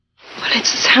Well, it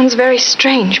sounds very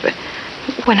strange, but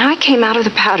when I came out of the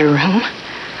powder room,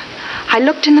 I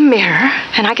looked in the mirror,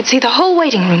 and I could see the whole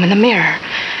waiting room in the mirror.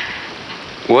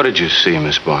 What did you see,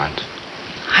 Miss Barnes?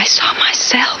 I saw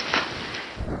myself.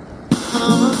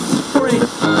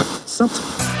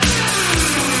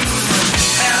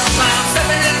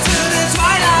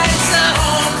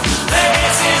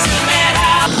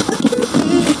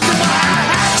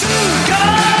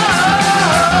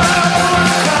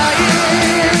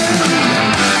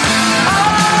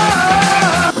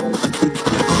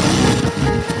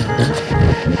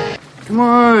 Come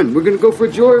on, we're gonna go for a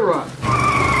joyride.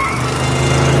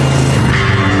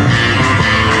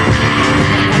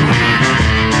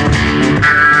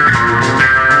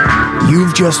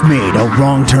 You've just made a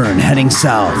wrong turn heading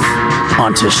south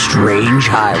onto strange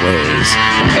highways.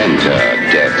 Enter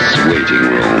death's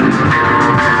waiting room,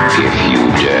 if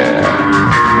you dare.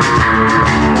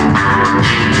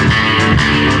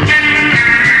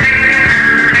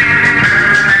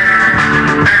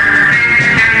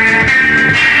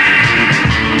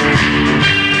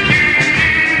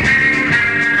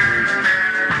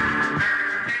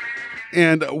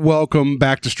 And welcome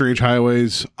back to Strange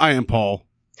Highways. I am Paul.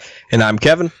 And I'm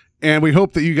Kevin. And we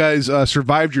hope that you guys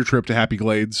survived your trip to Happy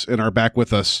Glades and are back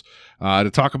with us to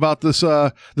talk about this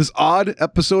odd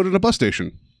episode at a bus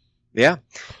station. Yeah.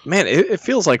 Man, it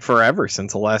feels like forever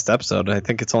since the last episode. I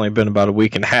think it's only been about a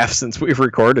week and a half since we've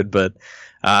recorded, but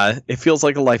it feels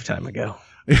like a lifetime ago.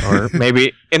 Or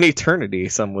maybe an eternity,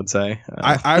 some would say.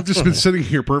 I've just been sitting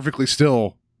here perfectly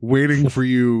still, waiting for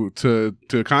you to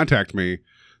contact me.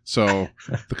 So,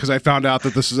 because I found out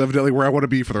that this is evidently where I want to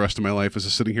be for the rest of my life, is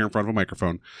just sitting here in front of a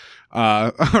microphone.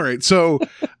 All right. So,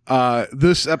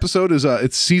 this episode is,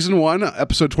 it's season 1,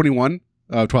 episode 21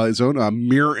 of Twilight Zone,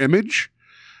 Mirror Image,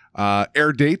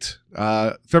 air date,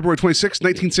 February 26,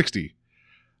 1960.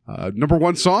 Number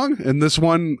 1 song. And this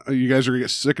one, you guys are going to get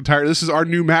sick and tired. This is our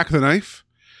new Mac the Knife.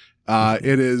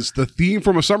 It is the theme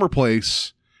from A Summer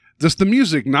Place. Just the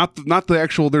music, not the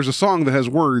actual, there's a song that has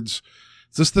words.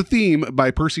 Just the theme by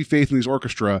Percy Faith and his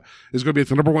orchestra is going to be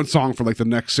the number 1 song for like the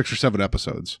next 6 or 7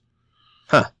 episodes.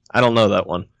 Huh. I don't know that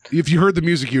one. If you heard the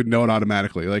music, you'd know it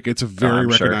automatically. Like, it's a very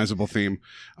recognizable theme.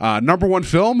 Number 1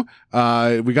 film.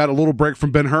 We got a little break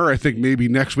from Ben-Hur. I think maybe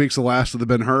next week's the last of the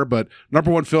Ben-Hur, but number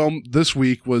 1 film this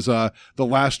week was The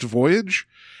Last Voyage.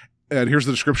 And here's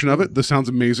the description of it. This sounds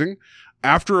amazing.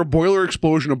 After a boiler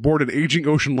explosion aboard an aging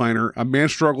ocean liner, a man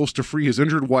struggles to free his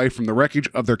injured wife from the wreckage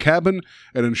of their cabin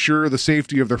and ensure the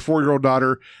safety of their 4-year-old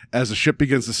daughter as the ship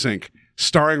begins to sink.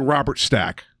 Starring Robert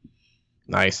Stack.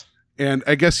 Nice. And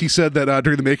I guess he said that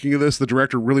during the making of this, the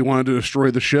director really wanted to destroy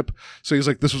the ship. So he's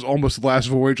like, this was almost the last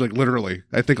voyage, like literally.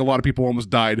 I think a lot of people almost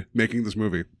died making this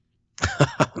movie.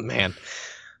 Man.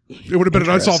 It would have been an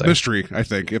unsolved mystery, I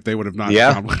think, if they would have not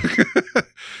found.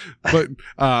 But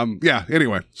yeah,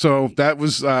 anyway. So that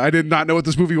was, I did not know what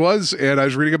this movie was, and I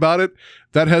was reading about it.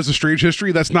 That has a strange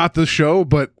history. That's not this show,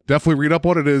 but definitely read up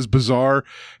on it. It is bizarre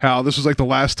how this was like the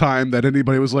last time that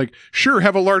anybody was like, sure,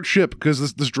 have a large ship,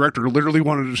 because this director literally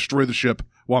wanted to destroy the ship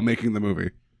while making the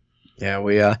movie. Yeah,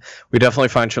 we definitely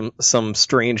find some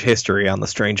strange history on the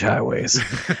strange highways.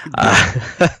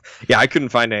 Yeah, I couldn't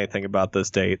find anything about this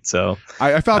date, so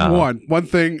I found one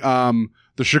thing.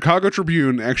 The Chicago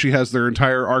Tribune actually has their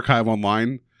entire archive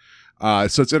online,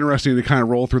 so it's interesting to kind of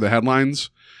roll through the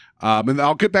headlines. And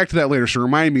I'll get back to that later. So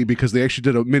remind me, because they actually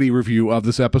did a mini review of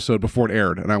this episode before it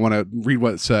aired, and I want to read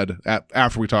what it said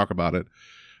after we talk about it.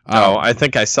 I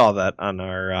think I saw that on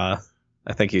our.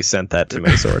 I think you sent that to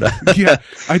me, sort of. Yeah,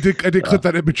 I did clip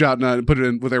that image out and put it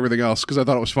in with everything else because I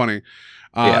thought it was funny.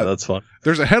 Yeah, that's fun.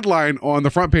 There's a headline on the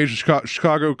front page of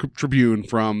Chicago Tribune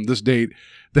from this date.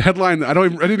 The headline, I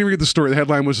didn't even read the story. The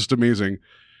headline was just amazing.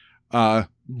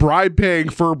 Bribe-paying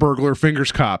fur burglar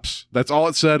fingers cops. That's all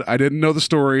it said. I didn't know the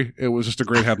story. It was just a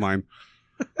great headline.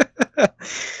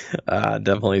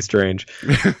 Definitely strange.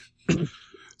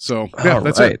 So, yeah,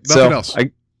 that's right. it. Nothing else.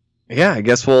 I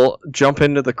guess we'll jump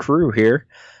into the crew here.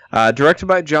 Directed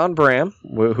by John Bram,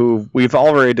 who we've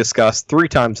already discussed 3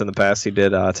 times in the past. He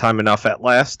did Time Enough at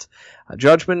Last,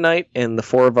 Judgment Night, and The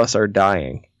Four of Us Are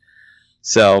Dying.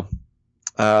 So,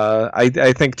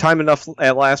 I think Time Enough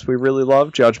at Last we really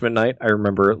love. Judgment Night I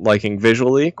remember liking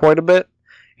visually quite a bit.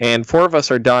 And Four of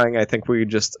Us Are Dying, I think we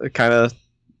just kind of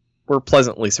were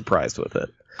pleasantly surprised with it.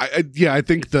 I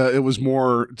think it was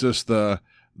more just the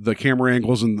camera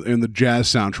angles and the jazz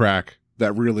soundtrack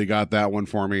that really got that one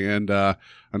for me. And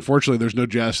unfortunately, there's no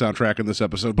jazz soundtrack in this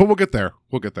episode, but we'll get there.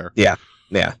 Yeah.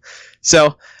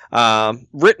 So,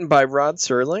 written by Rod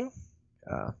Serling,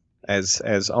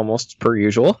 as almost per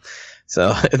usual.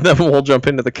 So, and then we'll jump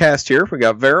into the cast here. We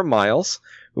got Vera Miles,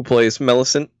 who plays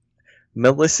Millicent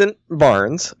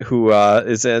Barnes, who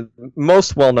is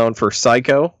most well known for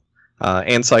Psycho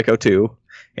and Psycho 2.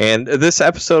 And this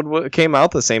episode came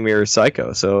out the same year as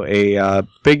Psycho, so a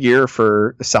big year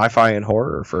for sci-fi and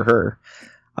horror for her.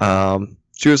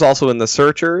 She was also in The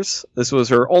Searchers. This was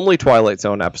her only Twilight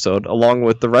Zone episode, along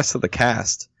with the rest of the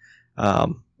cast.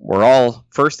 Were all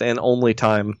first and only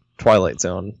time Twilight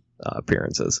Zone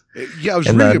appearances. Yeah, I was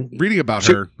reading about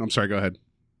her. I'm sorry, go ahead.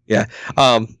 Yeah.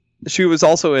 She was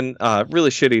also in a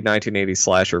really shitty 1980s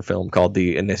slasher film called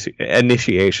The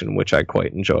Initiation, which I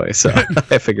quite enjoy. So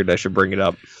I figured I should bring it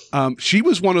up. She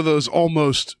was one of those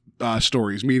almost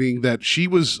stories, meaning that she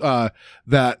was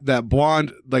that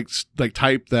blonde like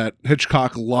type that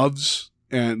Hitchcock loves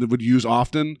and would use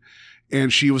often.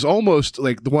 And she was almost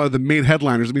like one of the main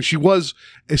headliners. I mean, she was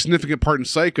a significant part in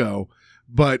Psycho,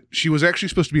 but she was actually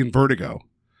supposed to be in Vertigo.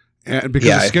 And because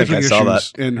of scheduling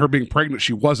issues and her being pregnant,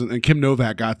 she wasn't. And Kim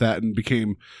Novak got that and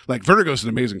became like Vertigo's an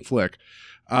amazing flick.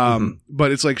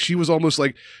 But it's like she was almost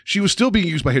like she was still being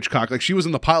used by Hitchcock. Like she was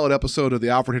in the pilot episode of the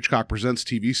Alfred Hitchcock Presents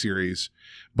TV series,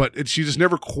 but she just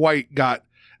never quite got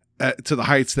to the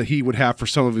heights that he would have for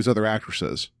some of his other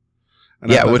actresses.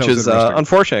 And yeah, which is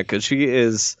unfortunate because she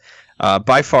is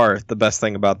by far the best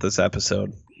thing about this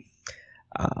episode.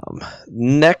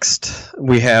 Next,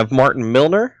 we have Martin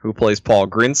Milner, who plays Paul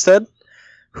Grinstead,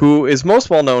 who is most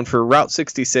well known for Route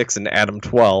 66 and Adam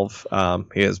 12.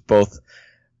 He has both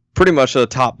pretty much the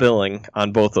top billing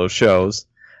on both those shows.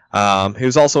 He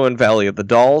was also in Valley of the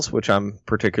Dolls, which I'm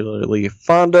particularly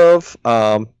fond of,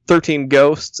 13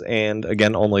 Ghosts, and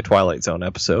again, only Twilight Zone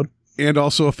episode. And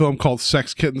also a film called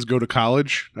Sex Kittens Go to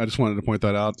College. I just wanted to point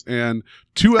that out. And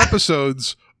 2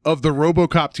 episodes of the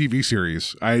RoboCop TV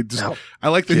series. I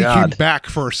like that he came back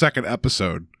for a second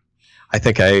episode. I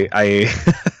think I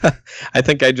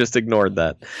think I just ignored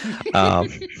that.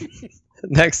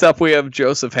 Next up, we have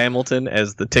Joseph Hamilton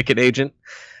as the ticket agent.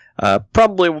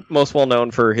 Probably most well known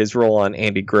for his role on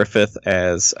Andy Griffith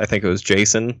as, I think it was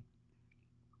Jason.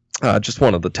 Just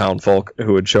one of the town folk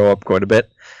who would show up quite a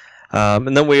bit.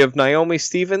 And then we have Naomi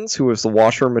Stevens, who was the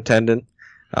washroom attendant.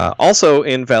 Also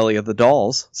in Valley of the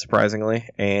Dolls, surprisingly,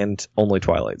 and only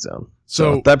Twilight Zone.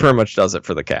 So that pretty much does it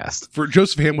for the cast. For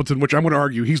Joseph Hamilton, which I'm going to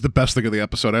argue he's the best thing of the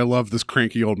episode. I love this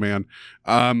cranky old man.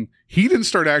 He didn't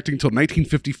start acting until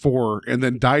 1954 and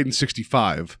then died in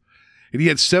 65. And he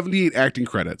had 78 acting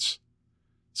credits.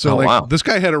 So wow. This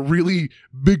guy had a really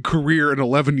big career in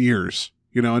 11 years,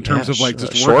 in terms of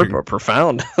just short working. But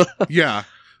profound. Yeah.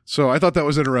 So I thought that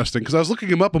was interesting because I was looking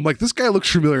him up. I'm like, this guy looks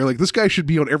familiar. Like this guy should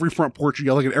be on every front porch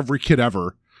yelling at every kid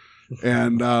ever.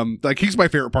 And he's my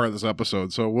favorite part of this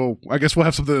episode. So I guess we'll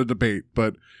have something to debate.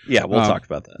 But yeah, we'll talk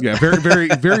about that. Yeah, very, very,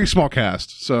 very small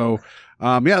cast. So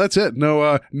yeah, that's it.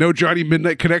 No Johnny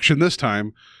Midnight Connection this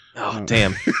time. Oh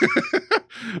damn!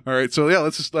 All right, so yeah,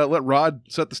 let's just let Rod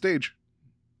set the stage.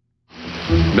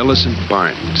 Millicent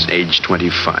Barnes, age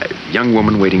 25, young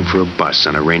woman waiting for a bus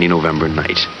on a rainy November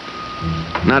night.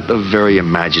 Not a very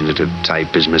imaginative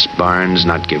type is Miss Barnes,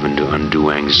 not given to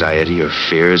undue anxiety or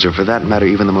fears, or for that matter,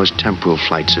 even the most temporal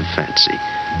flights of fancy.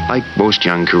 Like most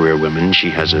young career women, she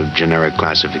has a generic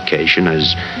classification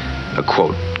as a,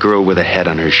 quote, girl with a head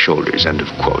on her shoulders, end of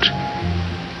quote.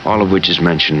 All of which is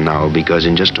mentioned now because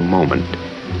in just a moment,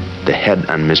 the head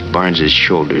on Miss Barnes's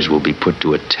shoulders will be put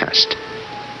to a test.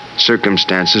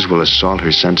 Circumstances will assault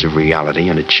her sense of reality,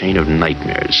 and a chain of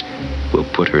nightmares will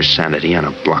put her sanity on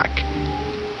a block.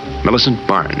 Millicent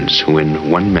Barnes, who in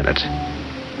 1 minute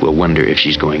will wonder if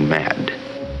she's going mad.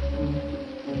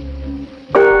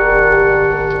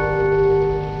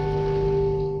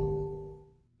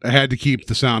 I had to keep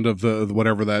the sound of the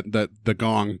whatever the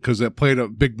gong because it played a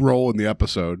big role in the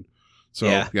episode.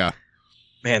 So yeah.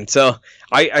 Man, so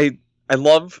I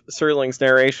love Serling's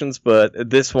narrations, but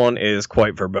this one is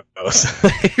quite verbose.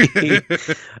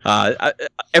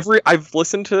 I've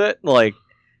listened to it like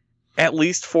at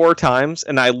least 4 times,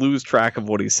 and I lose track of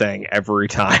what he's saying every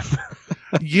time.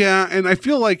 Yeah, and I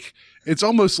feel like it's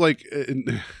almost like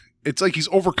it's like he's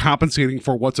overcompensating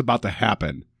for what's about to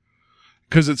happen.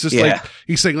 Because it's just like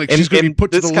he's saying, like she's going to be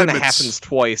put to the limits. This kind of happens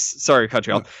twice. Sorry to cut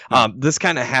you off. This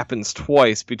kind of happens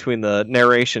twice between the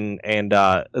narration and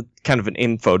kind of an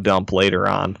info dump later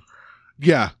on.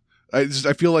 Yeah, I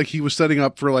feel like he was setting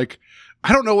up for like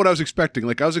I don't know what I was expecting.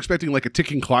 Like I was expecting like a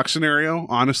ticking clock scenario.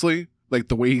 Honestly, like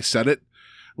the way he said it,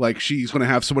 like she's going to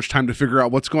have so much time to figure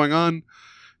out what's going on.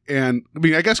 And I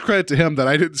mean, I guess credit to him that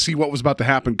I didn't see what was about to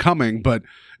happen coming, but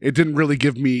it didn't really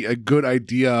give me a good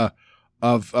idea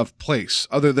of place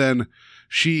other than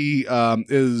she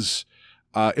is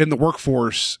in the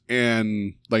workforce,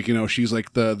 and like, you know, she's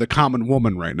like the common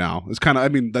woman right now. It's kind of, I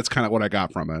mean, that's kind of what I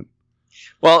got from it.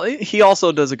 Well, he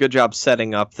also does a good job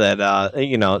setting up that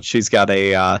you know, she's got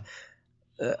a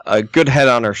good head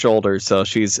on her shoulders, so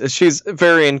she's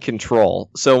very in control.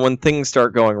 So when things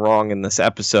start going wrong in this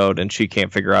episode and she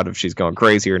can't figure out if she's going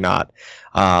crazy or not,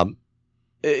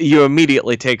 you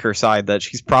immediately take her side that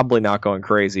she's probably not going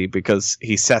crazy, because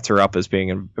he sets her up as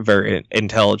being a very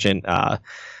intelligent,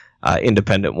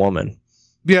 independent woman.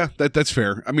 Yeah, that's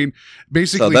fair. I mean,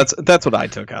 basically, so that's what I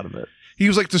took out of it. He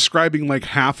was like describing like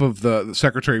half of the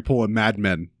Secretary Poole in Mad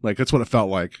Men. Like that's what it felt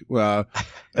like.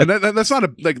 And that's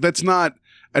not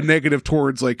a negative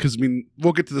towards, like, because I mean,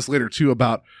 we'll get to this later too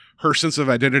about her sense of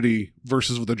identity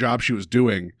versus the job she was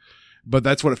doing. But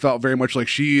that's what it felt very much like.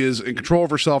 She is in control of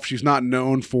herself. She's not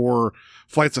known for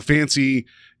flights of fancy,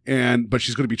 but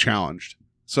she's going to be challenged.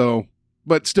 So,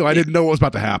 but still, I didn't know what was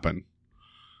about to happen.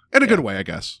 In a good way, I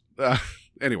guess.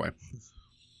 Anyway.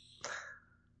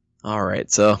 All right,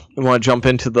 so you want to jump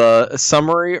into the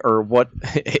summary, or what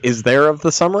is there of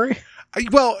the summary?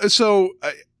 This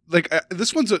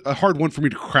one's a hard one for me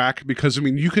to crack, because I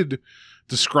mean, you could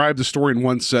describe the story in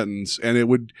one sentence and it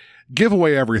would give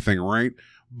away everything, right?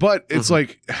 But it's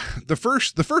like the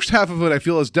first half of it, I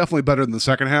feel, is definitely better than the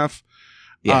second half.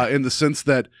 Yeah. In the sense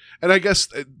that, and I guess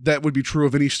that would be true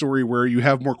of any story where you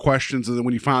have more questions, and then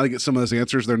when you finally get some of those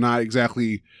answers, they're not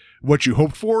exactly what you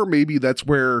hoped for. Maybe that's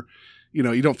where, you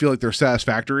know, you don't feel like they're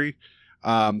satisfactory.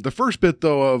 The first bit,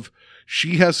 though, of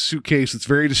she has a suitcase that's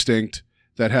very distinct,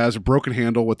 that has a broken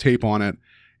handle with tape on it,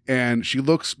 and she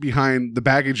looks behind the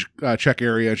baggage check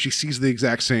area, and she sees the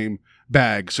exact same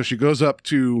bag. So she goes up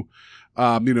to,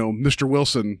 Mr.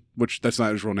 Wilson, which that's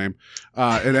not his real name,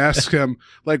 and asks him,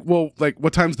 like, well, like,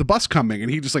 what time's the bus coming? And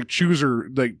he just like chews her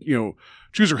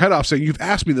head off, saying, "You've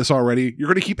asked me this already. You're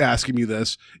going to keep asking me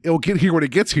this. It'll get here when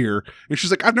it gets here." And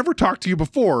she's like, "I've never talked to you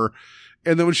before."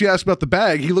 And then when she asks about the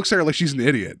bag, he looks at her like she's an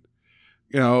idiot,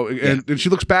 you know, and she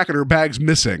looks back and her bag's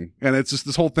missing. And it's just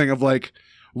this whole thing of like,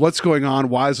 what's going on?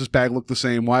 Why does this bag look the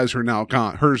same? Why is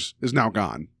hers is now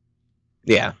gone?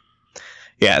 Yeah.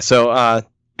 Yeah. So,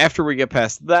 after we get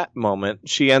past that moment,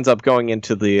 she ends up going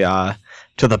into the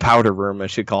powder room,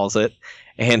 as she calls it.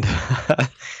 And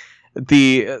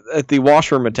the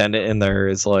washroom attendant in there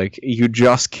is like, "You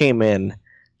just came in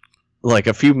like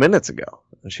a few minutes ago."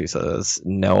 And she says,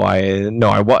 No, I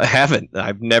haven't.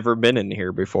 I've never been in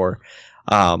here before.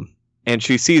 And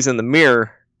she sees in the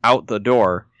mirror out the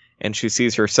door, and she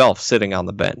sees herself sitting on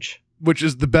the bench. Which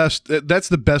is the best. That's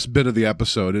the best bit of the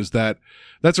episode, is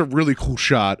that's a really cool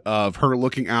shot of her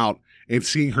looking out and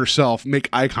seeing herself make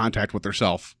eye contact with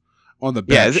herself on the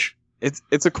bench. Yeah,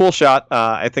 it's a cool shot.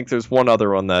 I think there's one other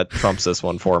one that trumps this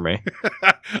one for me.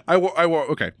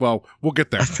 Okay, well, we'll get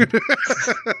there.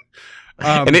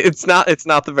 And it's not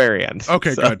the very end.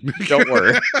 Okay, so good. Don't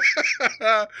worry.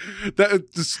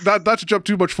 Not to jump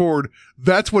too much forward.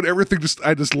 That's when everything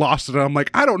I just lost it. I'm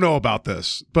like, I don't know about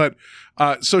this, but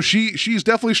so she's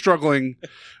definitely struggling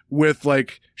with,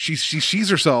 like, she sees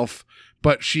herself,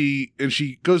 but she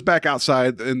goes back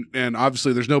outside, and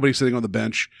obviously there's nobody sitting on the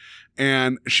bench,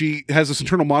 and she has this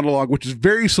internal monologue which is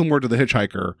very similar to The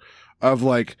Hitchhiker, of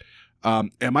like,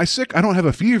 am I sick? I don't have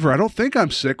a fever. I don't think I'm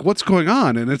sick. What's going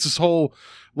on? And it's this whole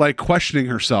like questioning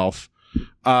herself.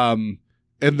 And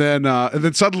then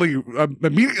suddenly,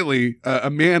 immediately, a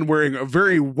man wearing a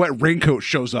very wet raincoat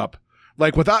shows up,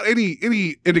 like without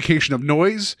any indication of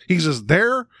noise. He's just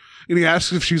there, and he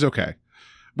asks if she's okay.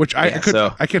 Which I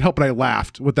can't help but I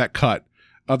laughed with that cut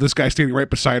of this guy standing right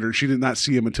beside her. She did not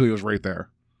see him until he was right there.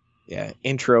 Yeah,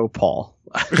 intro Paul.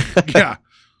 Yeah.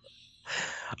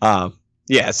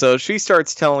 Yeah, so she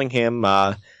starts telling him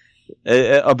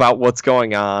about what's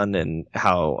going on, and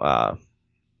how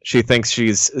she thinks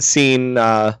she's seen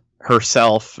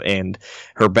herself, and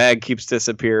her bag keeps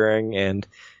disappearing, and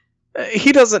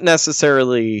he doesn't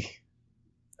necessarily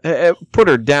put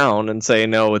her down and say,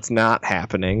 no, it's not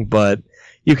happening, but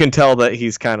you can tell that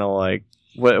he's kind of like,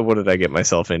 what did I get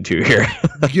myself into here?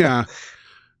 Yeah.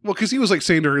 Well, because he was like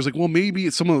saying to her, he's like, well, maybe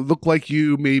it's someone that looked like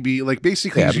you, maybe, like,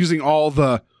 basically he's using all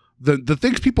the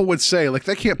things people would say, like,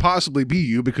 that can't possibly be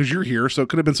you because you're here, so it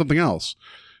could have been something else.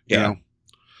 Yeah. You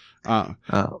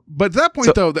know? But at that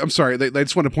point, though, I'm sorry, I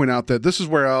just want to point out that this is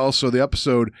where also the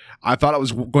episode, I thought it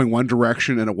was going one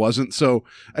direction and it wasn't. So,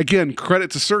 again, credit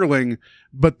to Serling,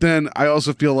 but then I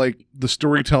also feel like the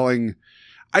storytelling,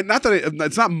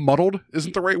 it's not muddled,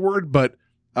 isn't the right word, but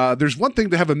there's one thing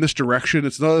to have a misdirection.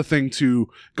 It's another thing to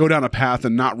go down a path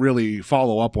and not really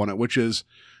follow up on it, which is,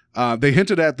 they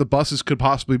hinted at the buses could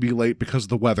possibly be late because of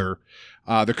the weather.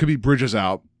 There could be bridges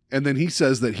out. And then he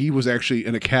says that he was actually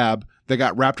in a cab that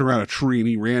got wrapped around a tree and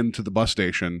he ran to the bus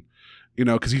station,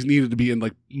 because he's needed to be in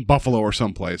like Buffalo or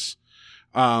someplace.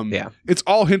 It's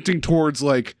all hinting towards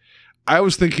like, I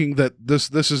was thinking that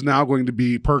this is now going to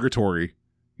be purgatory.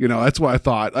 That's what I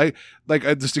thought. I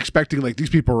just expecting like these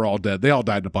people are all dead. They all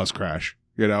died in a bus crash,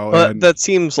 that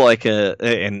seems like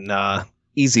an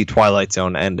easy Twilight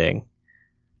Zone ending.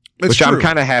 Which true. I'm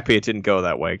kind of happy it didn't go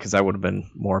that way because I would have been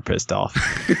more pissed off.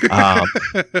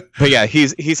 But yeah,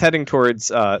 he's heading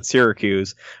towards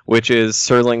Syracuse, which is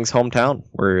Serling's hometown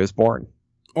where he was born.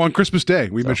 On Christmas Day.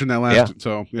 We mentioned that last. Yeah.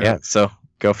 So yeah, so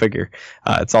go figure.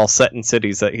 It's all set in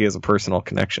cities that he has a personal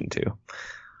connection to.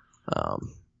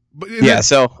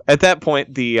 So at that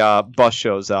point, the bus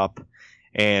shows up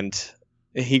and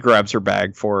he grabs her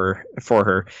bag for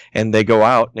her, and they go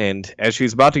out, and as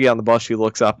she's about to get on the bus, she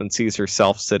looks up and sees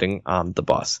herself sitting on the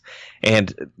bus.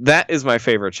 And that is my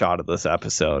favorite shot of this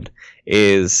episode,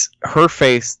 is her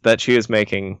face that she is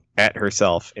making at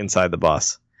herself inside the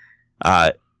bus.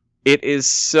 It is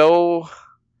so...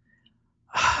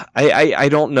 I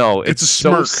don't know. It's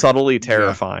so subtly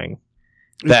terrifying.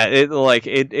 That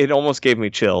it almost gave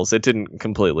me chills. It didn't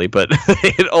completely, but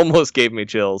it almost gave me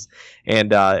chills.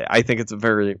 And I think it's a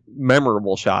very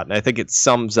memorable shot, and I think it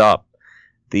sums up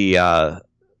the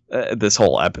this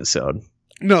whole episode.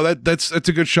 No, that's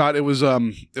a good shot. It was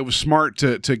smart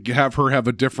to have her have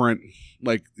a different,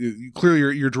 like,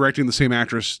 clearly you're directing the same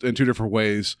actress in two different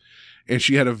ways, and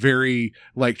she had a very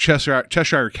like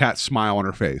Cheshire Cat smile on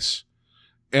her face.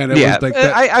 And it was like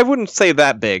that. I wouldn't say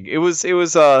that big. It was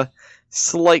a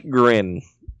slight grin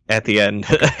at the end,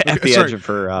 edge of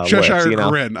her Cheshire lips,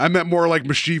 grin. I meant more like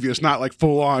mischievous, not like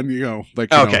full on.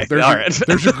 Okay,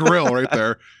 there's a grill right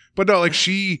there. But no, like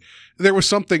there was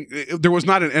something. There was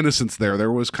not an innocence there.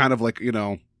 There was kind of like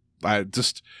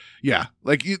there's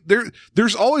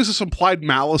always this implied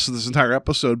malice in this entire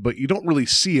episode, but you don't really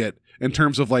see it in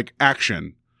terms of like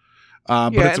action.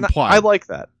 But it's implied. I like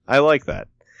that.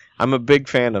 I'm a big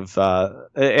fan of,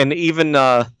 and even.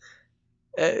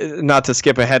 Not to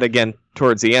skip ahead again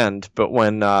towards the end, but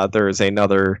when there is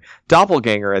another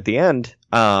doppelganger at the end,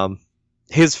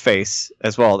 his face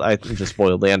as well. I just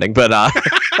spoiled the ending, but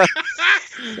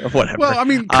whatever. Well, I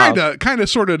mean, kind of,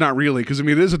 sort of, not really, because I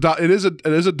mean, it is a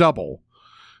double.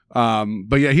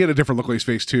 But yeah, he had a different look on his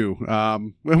face too.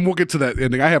 And we'll get to that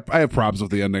ending. I have problems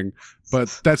with the ending,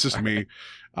 but that's just me.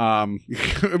 I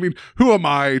mean, who am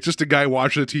I? Just a guy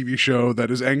watching a TV show that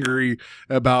is angry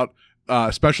about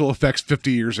special effects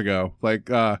 50 years ago. Like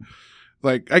I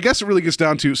guess it really gets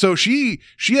down to, so she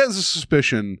has a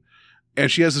suspicion,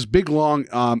 and she has this big long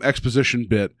exposition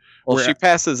bit. Well, she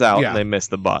passes out and they miss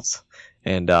the bus,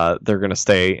 and they're gonna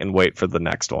stay and wait for the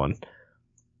next one.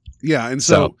 Yeah, and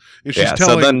so she's telling,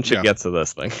 so then she gets to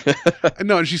this thing.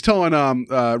 No, and she's telling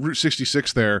Route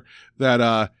 66 there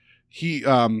that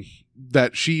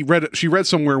that she read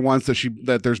somewhere once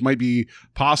that there's might be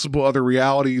possible other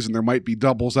realities, and there might be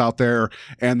doubles out there,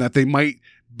 and that they might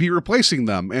be replacing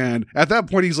them. And at that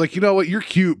point, he's like, you know what, you're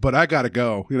cute, but I gotta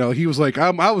go. He was like,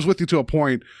 I was with you to a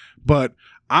point, but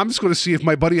I'm just going to see if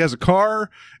my buddy has a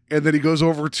car. And then he goes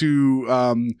over to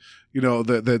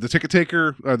the ticket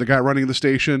taker, or the guy running the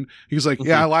station. He's like,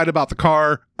 yeah, I lied about the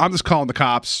car. I'm just calling the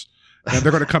cops, and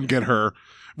they're going to come get her.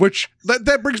 Which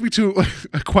that brings me to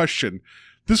a question.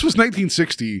 This was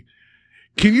 1960.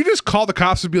 Can you just call the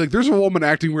cops and be like, there's a woman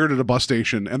acting weird at a bus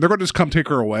station, and they're going to just come take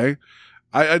her away?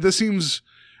 This seems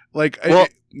like,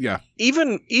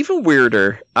 even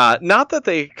weirder. Not that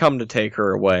they come to take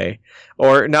her away,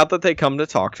 or not that they come to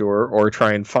talk to her or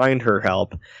try and find her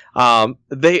help.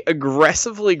 They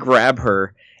aggressively grab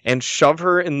her and shove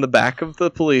her in the back of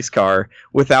the police car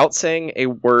without saying a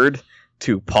word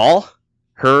to Paul,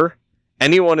 her,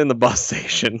 anyone in the bus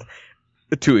station,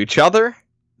 to each other.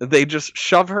 They just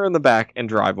shove her in the back and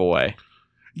drive away.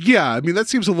 Yeah, I mean, that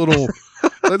seems a little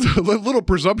that's a little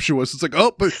presumptuous. It's like,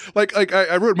 oh, but like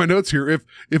I wrote in my notes here, if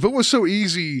it was so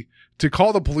easy to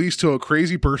call the police to a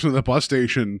crazy person at the bus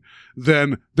station,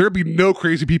 then there'd be no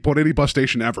crazy people at any bus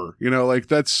station ever. Like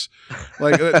that's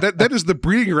like that is the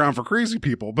breeding ground for crazy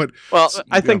people. But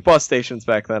I think bus stations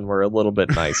back then were a little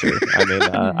bit nicer. I mean,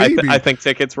 I think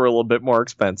tickets were a little bit more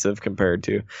expensive compared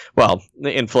to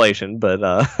inflation. But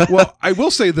well, I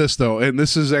will say this though, and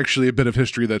this is actually a bit of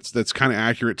history that's kind of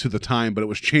accurate to the time, but it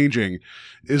was changing.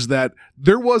 Is that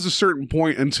there was a certain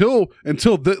point until the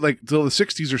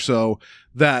 60s or so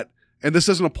that. And this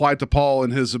doesn't apply to Paul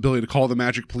and his ability to call the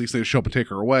magic police, they just show up and take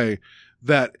her away,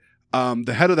 that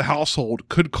the head of the household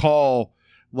could call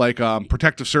like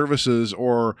protective services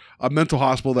or a mental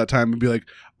hospital at that time and be like,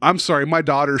 I'm sorry, my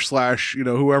daughter /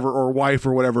 whoever, or wife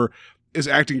or whatever, is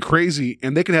acting crazy,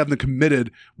 and they can have them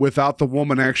committed without the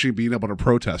woman actually being able to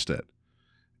protest it.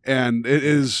 And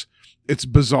it's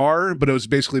bizarre, but it was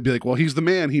basically be like, well, he's the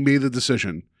man, he made the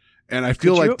decision. And I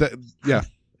feel like that, yeah.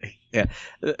 Yeah.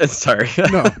 Sorry.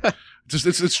 No.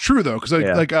 It's true though, because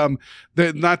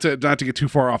not to get too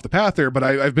far off the path there, but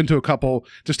I've been to a couple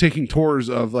just taking tours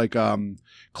of like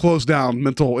closed down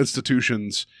mental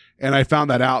institutions, and I found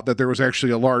that there was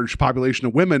actually a large population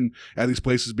of women at these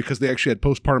places because they actually had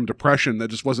postpartum depression that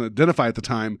just wasn't identified at the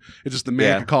time. It's just the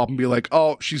man could call up and be like,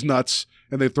 "Oh, she's nuts,"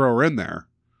 and they throw her in there.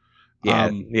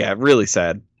 Yeah, really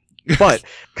sad. But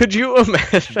could you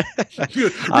imagine?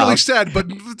 Really sad, but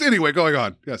anyway, going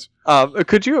on. Yes.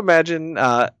 Could you imagine?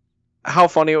 How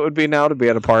funny it would be now to be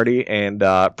at a party and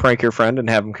prank your friend and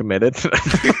have him committed.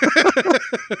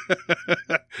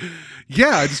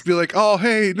 Yeah, I'd just be like, oh,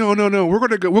 hey, no,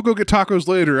 we'll go get tacos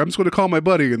later. I'm just going to call my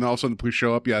buddy, and all of a sudden the police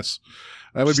show up. Yes,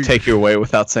 that would take you away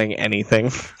without saying anything.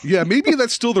 Yeah, maybe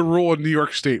that's still the rule in New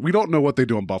York State. We don't know what they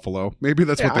do in Buffalo. Maybe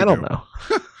that's what they do. I don't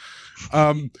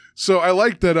know. So I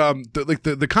like that.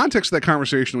 The context of that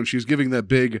conversation when she's giving that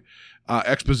big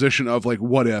exposition of like,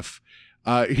 what if.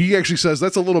 He actually says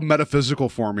that's a little metaphysical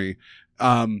for me.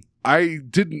 That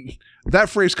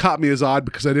phrase caught me as odd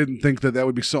because I didn't think that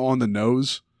would be so on the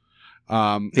nose.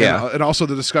 And also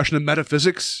the discussion of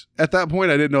metaphysics at that point,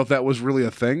 I didn't know if that was really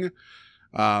a thing.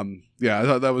 I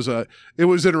thought that it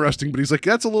was interesting, but he's like,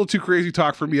 that's a little too crazy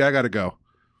talk for me. I got to go.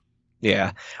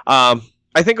 Yeah.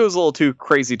 I think it was a little too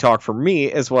crazy talk for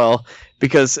me as well,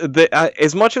 because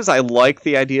as much as I like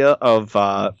the idea of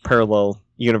parallel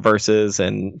universes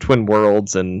and twin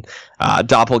worlds and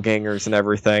doppelgangers and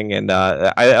everything, and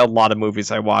a lot of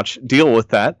movies I watch deal with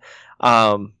that,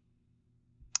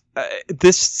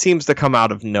 this seems to come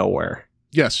out of nowhere.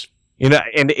 Yes.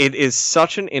 And it is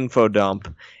such an info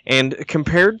dump. And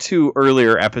compared to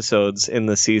earlier episodes in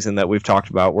the season that we've talked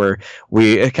about, where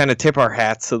we kind of tip our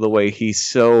hats to the way he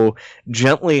so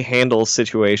gently handles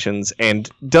situations and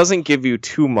doesn't give you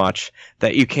too much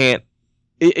that you can't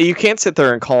sit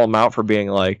there and call him out for being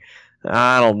like,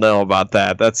 I don't know about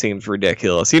that. That seems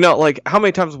ridiculous. Like, how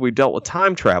many times have we dealt with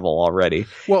time travel already?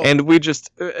 Well, and we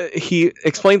just, he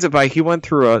explains it by, he went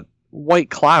through a white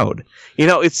cloud.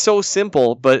 It's so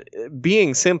simple, but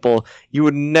being simple, you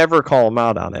would never call him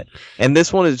out on it. And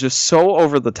this one is just so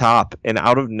over the top and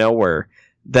out of nowhere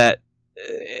that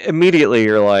immediately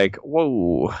you're like,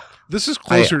 whoa. This is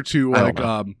closer to like,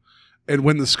 and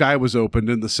When the Sky Was Opened,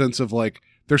 in the sense of like,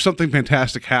 there's something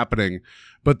fantastic happening,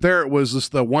 but there it was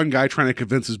the one guy trying to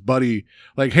convince his buddy,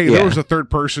 like, hey, there was a third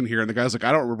person here, and the guy's like,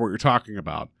 I don't remember what you're talking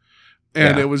about.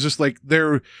 And it was just like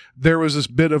there was this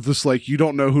bit of this, like, you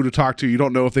don't know who to talk to, you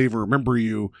don't know if they even remember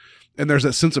you, and there's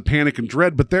that sense of panic and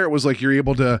dread. But there it was like you're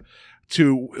able to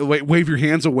wave your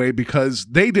hands away because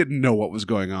they didn't know what was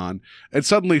going on, and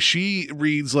suddenly she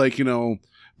reads like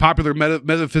popular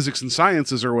metaphysics and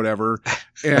sciences or whatever,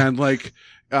 and like.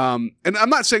 And I'm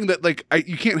not saying that like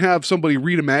you can't have somebody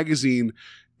read a magazine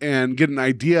and get an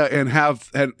idea and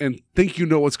and think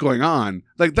what's going on.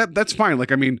 Like that's fine.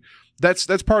 Like, I mean, that's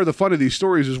part of the fun of these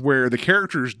stories is where the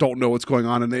characters don't know what's going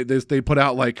on and they put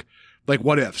out like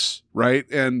what ifs, right?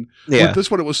 And with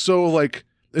this one, it was so like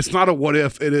it's not a what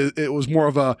if, it was more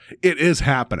of a it is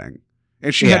happening,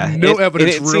 and she had no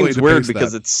evidence. It really seems weird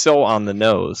because it's so on the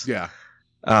nose. Yeah.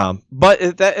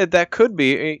 But that could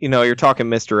be, you're talking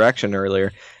misdirection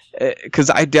earlier, because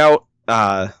I doubt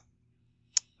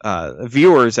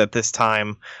viewers at this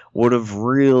time would have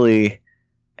really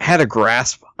had a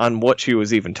grasp on what she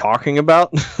was even talking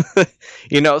about.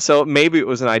 So maybe it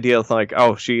was an idea of like,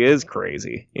 oh, she is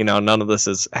crazy, none of this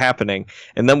is happening,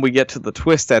 and then we get to the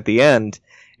twist at the end,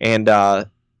 and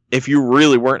if you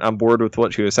really weren't on board with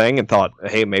what she was saying and thought,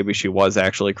 hey, maybe she was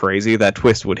actually crazy, that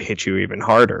twist would hit you even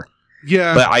harder.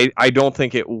 Yeah. But I don't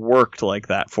think it worked like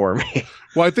that for me.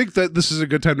 Well, I think that this is a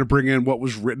good time to bring in what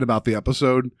was written about the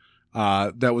episode.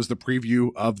 That was the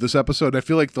preview of this episode. I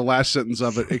feel like the last sentence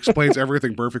of it explains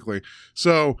everything perfectly.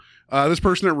 So this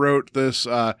person that wrote this,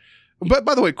 but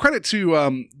by the way, credit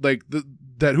to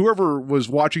that whoever was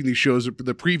watching these shows,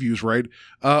 the previews, right,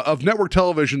 of network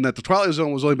television, that the Twilight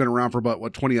Zone was only been around for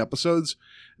about 20 episodes,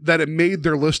 that it made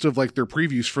their list of like their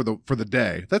previews for the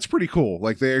day. That's pretty cool.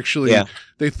 Like they actually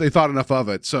they thought enough of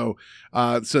it. So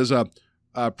it says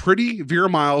pretty Vera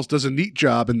Miles does a neat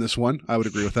job in this one. I would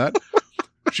agree with that.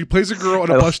 She plays a girl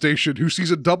in a bus station who sees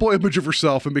a double image of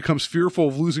herself and becomes fearful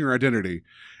of losing her identity.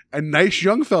 A nice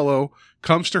young fellow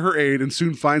comes to her aid and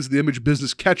soon finds the image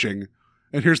business catching.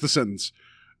 And here's the sentence.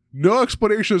 No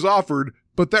explanation is offered,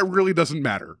 but that really doesn't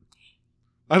matter.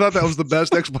 I thought that was the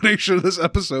best explanation of this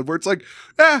episode, where it's like,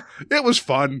 it was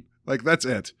fun. Like that's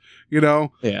it, you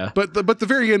know. Yeah. But the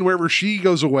very end, wherever she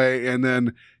goes away, and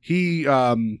then he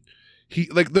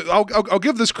like I'll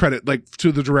give this credit like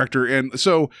to the director, and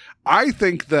so I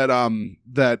think that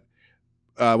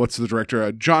what's the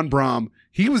director, John Bram,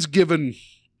 he was given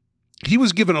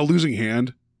a losing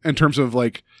hand in terms of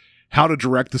like how to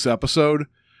direct this episode,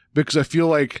 because I feel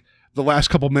like the last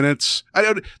couple minutes, I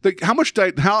don't like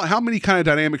how many kind of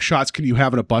dynamic shots can you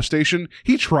have at a bus station?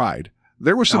 He tried.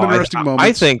 There were some interesting moments.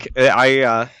 I think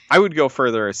I would go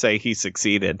further and say he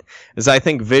succeeded, as I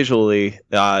think visually,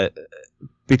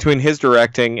 between his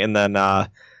directing and then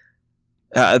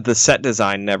the set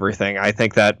design and everything, I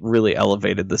think that really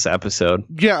elevated this episode.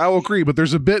 Yeah, I'll agree. But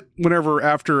there's a bit whenever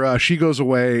after she goes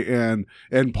away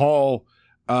and Paul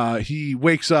he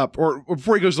wakes up, or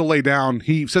before he goes to lay down,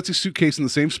 he sets his suitcase in the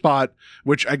same spot,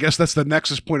 which I guess that's the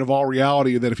nexus point of all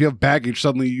reality, that if you have baggage,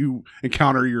 suddenly you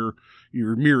encounter your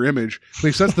mirror image. But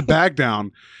he sets the bag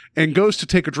down and goes to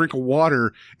take a drink of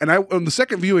water. And on the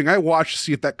second viewing, I watched to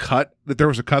see if that there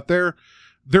was a cut there.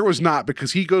 There was not,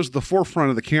 because he goes to the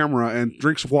forefront of the camera and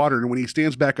drinks water, and when he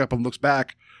stands back up and looks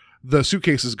back, the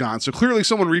suitcase is gone. So clearly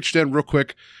someone reached in real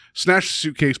quick, snatched the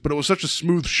suitcase, but it was such a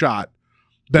smooth shot.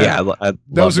 I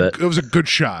loved it. It was a good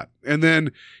shot. And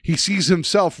then he sees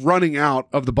himself running out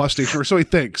of the bus station, or so he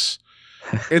thinks.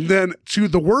 And then to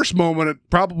the worst moment,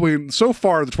 probably so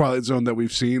far, the Twilight Zone that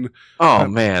we've seen. Oh,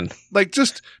 man. Like,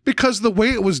 just because the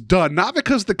way it was done, not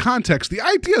because the context. The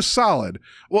idea is solid.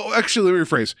 Well, actually, let me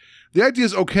rephrase. The idea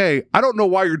is okay. I don't know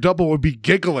why your double would be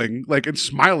giggling, like, and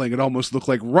smiling. It almost looked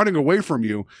like running away from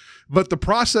you. But the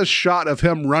process shot of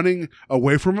him running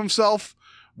away from himself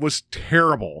was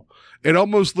terrible. It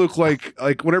almost looked like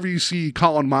whenever you see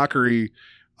Colin Mockery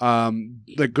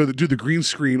like go to do the green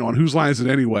screen on Whose Line Is It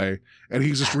Anyway, and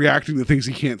he's just reacting to things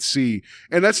he can't see.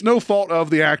 And that's no fault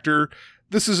of the actor.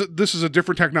 This is a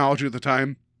different technology at the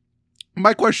time.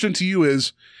 My question to you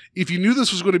is, if you knew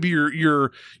this was going to be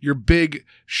your big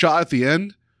shot at the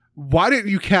end, why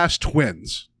didn't you cast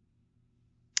twins?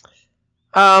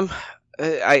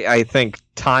 I think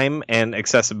time and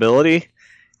accessibility.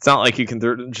 It's not like you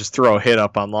can just throw a hit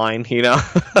up online, you know?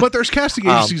 But there's casting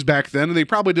agencies back then, and they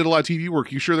probably did a lot of TV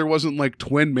work. You sure there wasn't like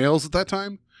twin males at that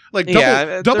time? Like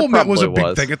double mint was a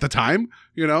big thing at the time,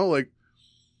 you know? Like,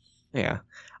 yeah.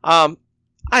 I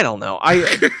don't know.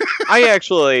 I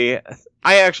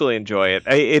actually enjoy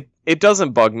it. It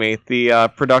doesn't bug me.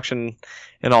 The production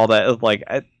and all that, like,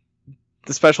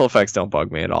 the special effects don't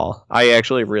bug me at all. I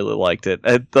actually really liked it.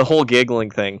 The whole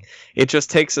giggling thing, it just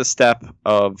takes a step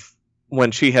of when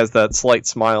she has that slight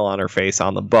smile on her face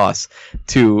on the bus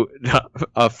to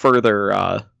a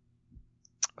further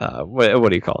what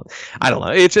do you call it? I don't know.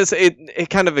 It just it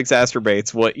kind of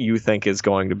exacerbates what you think is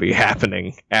going to be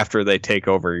happening after they take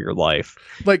over your life.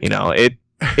 Like, you know, it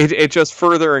just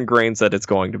further ingrains that it's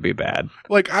going to be bad.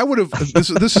 Like, I would have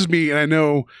this is me, and I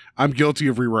know I'm guilty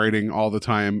of rewriting all the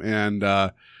time,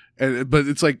 but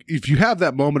it's like, if you have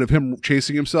that moment of him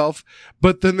chasing himself,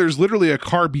 but then there's literally a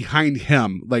car behind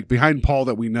him, like behind Paul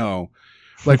that we know.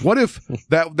 Like, what if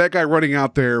that guy running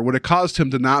out there would have caused him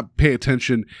to not pay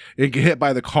attention and get hit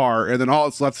by the car, and then all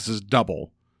that's left is his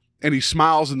double, and he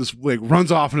smiles and this like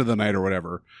runs off into the night or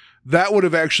whatever? That would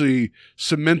have actually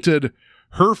cemented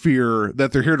her fear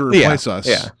that they're here to replace us.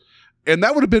 Yeah. And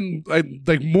that would have been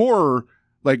like more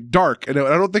like dark. And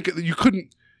I don't think you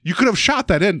could have shot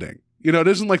that ending. You know, it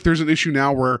isn't like there's an issue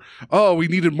now where, oh, we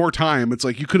needed more time. It's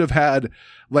like you could have had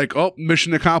like, oh,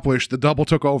 mission accomplished. The double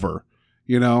took over,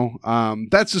 you know?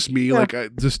 That's just me. Yeah. Like,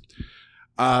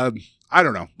 I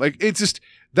don't know. Like, it's just,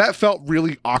 that felt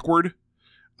really awkward.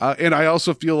 And I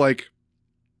also feel like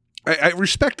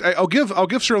I'll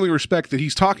give Sterling respect that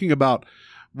he's talking about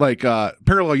like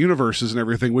parallel universes and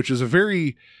everything, which is a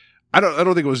very, I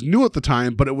don't think it was new at the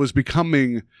time, but it was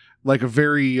becoming like a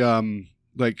very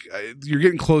like you're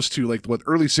getting close to like what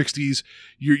early 60s.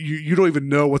 You don't even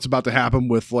know what's about to happen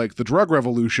with like the drug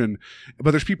revolution,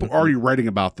 but there's people already writing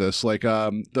about this. Like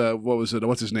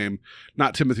what's his name?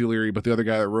 Not Timothy Leary, but the other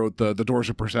guy that wrote the Doors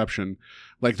of Perception.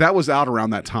 Like, that was out around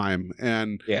that time.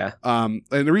 And yeah. And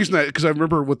the reason because I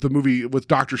remember with the movie with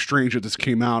Doctor Strange that this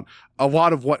came out, a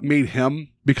lot of what made him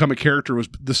become a character was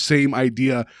the same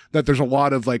idea that there's a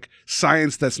lot of like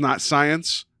science that's not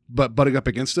science, but butting up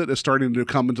against it is starting to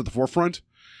come into the forefront.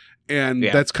 And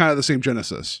that's kind of the same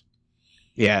genesis.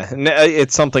 Yeah, and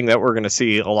it's something that we're going to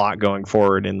see a lot going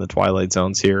forward in the Twilight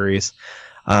Zone series.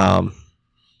 But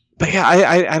yeah,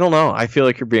 I don't know. I feel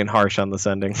like you're being harsh on this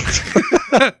ending.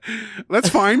 That's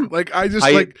fine. Like I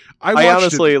I watched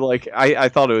honestly it. I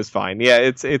thought it was fine. Yeah,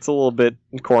 it's a little bit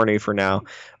corny for now,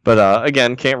 but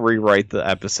again, can't rewrite the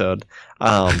episode.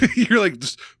 You're like,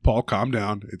 just Paul, calm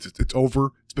down. It's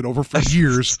over. It's been over for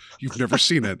years. You've never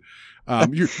seen it.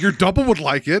 Your double would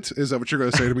like it. Is that what you're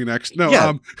going to say to me next? No.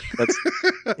 Yeah,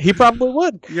 he probably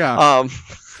would. Yeah.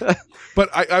 But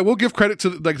I will give credit to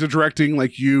like the directing.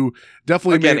 Like you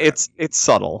definitely again, made, it's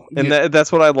subtle, and Yeah.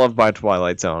 that's what I love by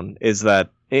Twilight Zone is that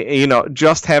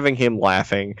just having him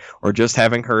laughing or just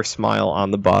having her smile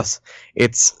on the bus,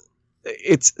 it's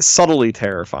subtly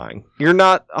terrifying. You're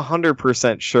not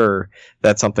 100% sure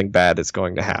that something bad is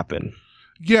going to happen.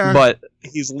 Yeah. But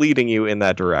he's leading you in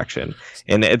that direction.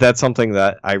 And that's something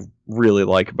that I really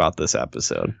like about this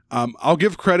episode. I'll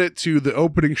give credit to the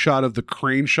opening shot of the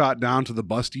crane shot down to the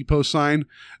bus depot sign.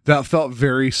 That felt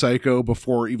very Psycho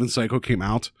before even Psycho came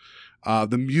out.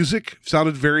 The music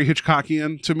sounded very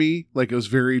Hitchcockian to me. Like it was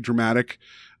very dramatic.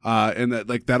 And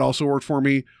that also worked for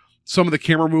me. Some of the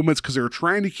camera movements, because they were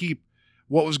trying to keep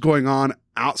what was going on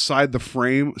outside the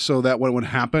frame so that when it would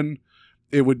happen,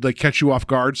 it would like catch you off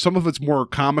guard. Some of it's more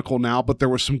comical now, but there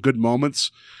were some good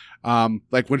moments.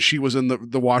 Like when she was in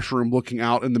the washroom looking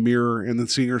out in the mirror and then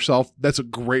seeing herself. That's a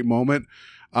great moment.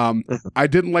 I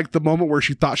didn't like the moment where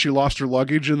she thought she lost her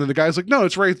luggage and then the guy's like, no,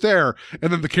 it's right there.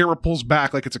 And then the camera pulls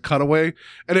back like it's a cutaway.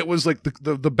 And it was like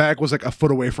the bag was like a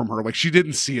foot away from her. Like she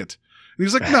didn't see it. And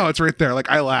he's like, no, it's right there. Like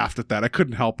I laughed at that. I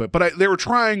couldn't help it. But they were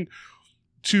trying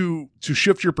to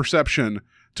shift your perception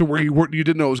to where you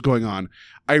didn't know what was going on.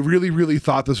 I really, really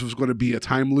thought this was going to be a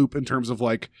time loop in terms of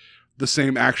like the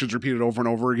same actions repeated over and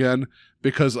over again,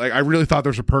 because like I really thought there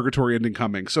was a purgatory ending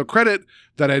coming. So credit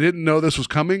that I didn't know this was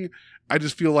coming. I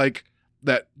just feel like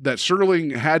that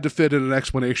Serling had to fit in an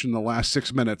explanation in the last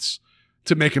 6 minutes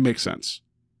to make it make sense.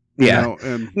 Yeah.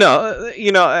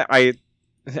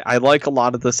 I like a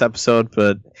lot of this episode,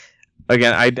 but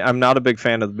again, I'm not a big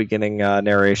fan of the beginning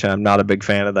narration. I'm not a big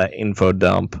fan of that info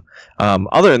dump.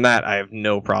 Other than that, I have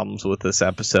no problems with this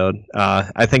episode.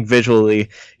 I think visually,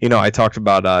 I talked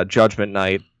about Judgment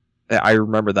Night. I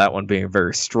remember that one being a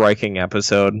very striking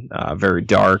episode, very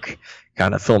dark,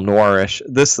 kind of film noirish.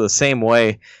 This the same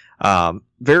way,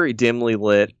 very dimly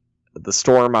lit. The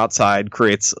storm outside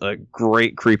creates a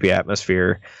great creepy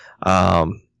atmosphere.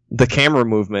 The camera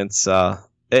movements,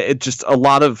 it just a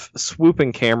lot of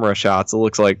swooping camera shots. It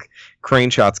looks like crane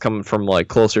shots coming from like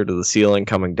closer to the ceiling,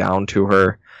 coming down to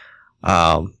her.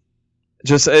 I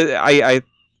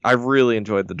really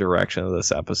enjoyed the direction of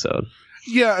this episode.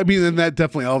 Yeah, I mean, and that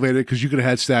definitely elevated because you could have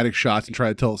had static shots and tried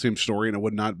to tell the same story, and it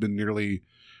would not have been nearly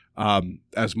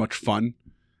as much fun.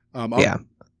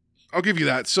 I'll give you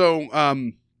that. So,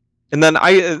 and then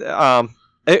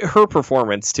her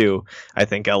performance too, I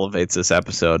think elevates this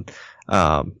episode.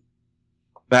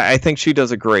 I think she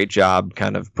does a great job,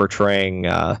 kind of portraying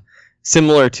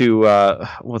similar to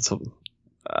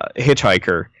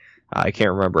Hitchhiker. I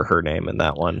can't remember her name in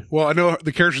that one. Well, I know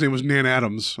the character's name was Nan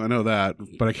Adams. I know that,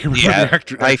 but I can't remember the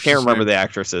actress. I can't remember the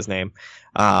actress's name.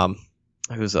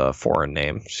 It was a foreign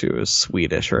name. She was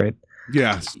Swedish, right?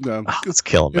 Yeah. It's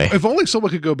killing me. If only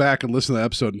someone could go back and listen to the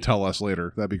episode and tell us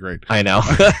later, that'd be great. I know.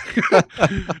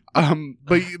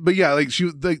 But yeah, like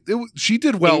she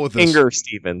did well with this. Inger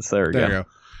Stevens. There you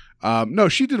go. No,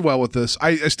 she did well with this.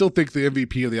 I still think the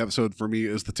MVP of the episode for me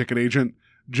is the ticket agent.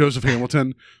 Joseph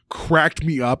Hamilton cracked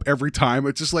me up every time.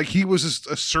 It's just like he was just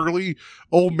a surly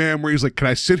old man where he's like, can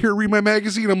I sit here and read my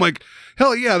magazine? I'm like,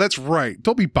 hell yeah, that's right.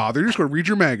 Don't be bothered. You're just going to read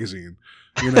your magazine.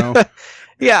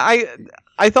 Yeah,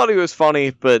 I thought he was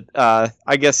funny, but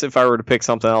I guess if I were to pick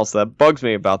something else that bugs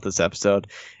me about this episode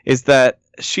is that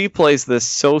she plays this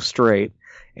so straight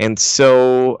and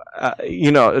so,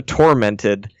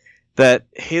 tormented that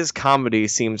his comedy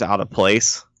seems out of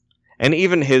place. And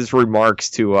even his remarks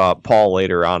to Paul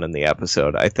later on in the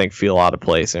episode, I think, feel out of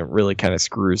place and it really kind of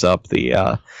screws up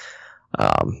the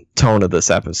tone of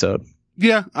this episode.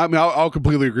 Yeah, I mean, I'll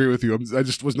completely agree with you. I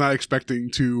just was not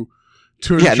expecting to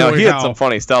yeah, no, he had some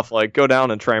funny stuff like go down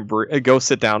and try and go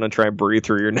sit down and try and breathe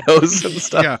through your nose and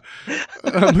stuff.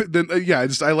 Yeah,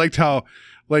 I liked how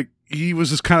like he was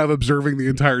just kind of observing the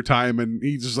entire time, and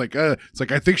he's just like, it's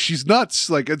like I think she's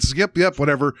nuts. Like it's yep,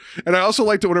 whatever. And I also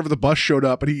liked it whenever the bus showed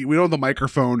up, and we on the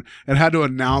microphone and had to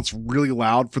announce really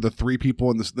loud for the 3 people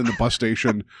in the bus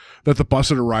station that the bus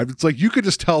had arrived. It's like you could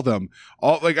just tell them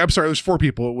all. Like I'm sorry, it was 4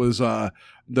 people. It was the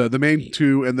main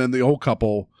 2, and then the old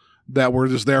couple that were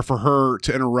just there for her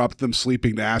to interrupt them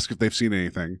sleeping to ask if they've seen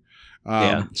anything.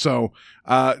 So,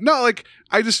 no, like,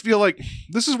 I just feel like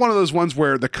this is one of those ones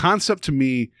where the concept to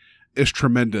me is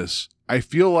tremendous. I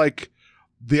feel like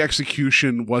the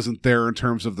execution wasn't there in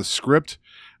terms of the script.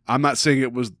 I'm not saying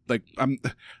it was like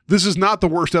this is not the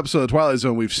worst episode of Twilight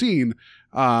Zone we've seen,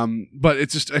 but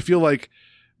it's just I feel like,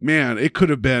 man, it could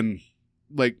have been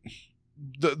like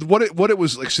what it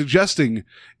was like suggesting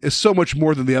is so much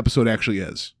more than the episode actually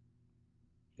is.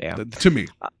 Yeah, to me.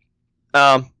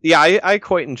 I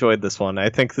quite enjoyed this one. I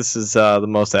think this is the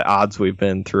most at odds we've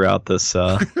been throughout this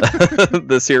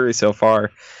the series so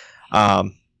far. I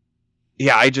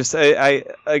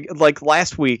like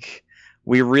last week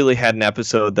we really had an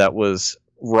episode that was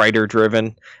writer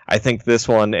driven. I think this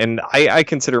one, and I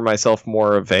consider myself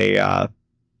more of a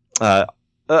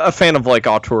fan of like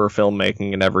auteur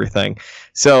filmmaking and everything.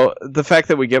 So the fact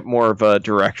that we get more of a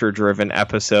director driven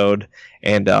episode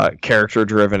and character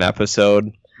driven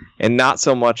episode, and not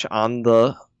so much on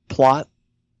the plot,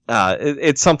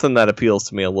 it's something that appeals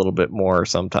to me a little bit more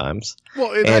sometimes.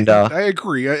 Well, I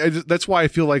agree. That's why I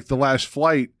feel like The Last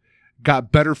Flight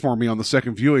got better for me on the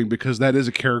second viewing, because that is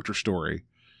a character story,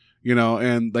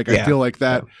 and like I feel like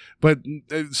that. Yeah. But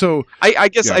so I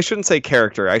guess I shouldn't say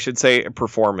character. I should say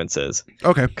performances.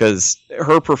 Okay, because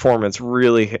her performance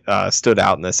really stood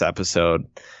out in this episode.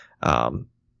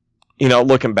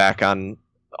 Looking back on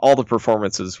all the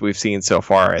performances we've seen so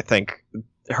far, I think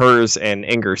hers and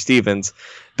Inger Stevens,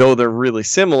 though they're really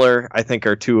similar, I think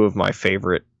are two of my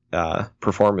favorite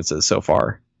performances so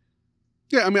far.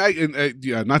 Yeah, I mean,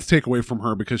 not to take away from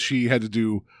her, because she had to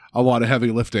do a lot of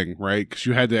heavy lifting, right? Because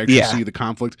you had to actually see the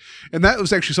conflict. And that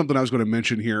was actually something I was going to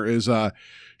mention here is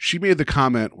she made the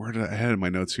comment, where did I had in my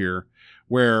notes here,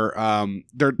 where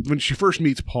when she first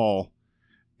meets Paul,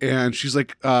 and she's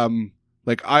like,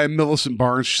 I am Millicent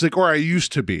Barnes. She's like, or I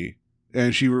used to be.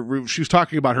 And she was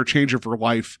talking about her change of her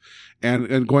life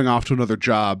and going off to another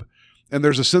job. And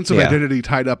there's a sense of identity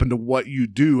tied up into what you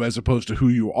do as opposed to who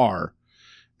you are.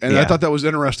 And I thought that was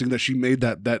interesting that she made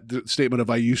that statement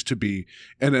of I used to be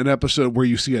in an episode where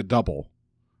you see a double.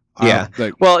 Yeah.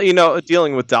 Well,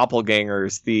 dealing with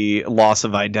doppelgangers, the loss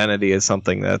of identity is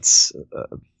something that's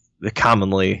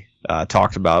commonly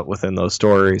talked about within those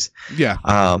stories.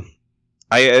 Yeah.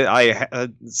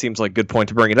 It seems like a good point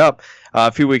to bring it up.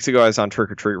 A few weeks ago, I was on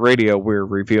Trick or Treat Radio. We were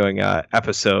reviewing an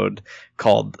episode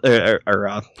called, a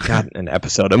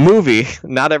movie.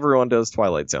 Not everyone does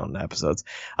Twilight Zone episodes.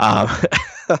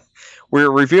 We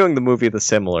were reviewing the movie The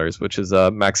Similars, which is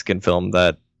a Mexican film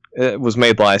that was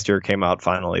made last year, came out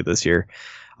finally this year.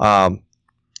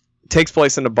 Takes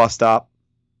place in a bus stop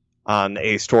on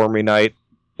a stormy night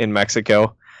in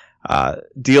Mexico.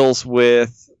 Deals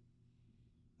with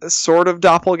sort of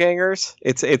doppelgangers.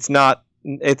 It's not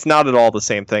at all the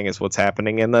same thing as what's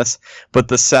happening in this, but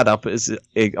the setup is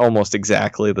almost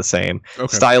exactly the same.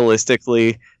 Okay.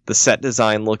 Stylistically, the set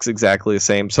design looks exactly the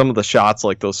same. Some of the shots,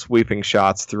 like those sweeping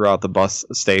shots throughout the bus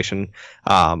station,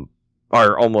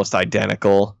 are almost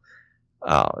identical.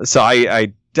 So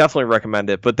I definitely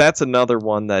recommend it, but that's another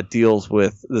one that deals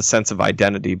with the sense of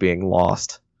identity being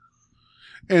lost.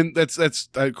 And that's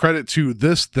credit to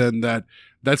this then,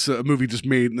 that's a movie just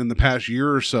made in the past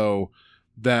year or so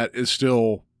that is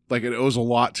still like it owes a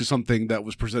lot to something that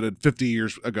was presented 50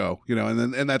 years ago,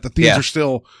 and that the themes are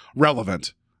still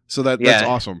relevant. So that's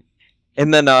awesome.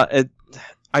 And then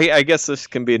I guess this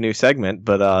can be a new segment,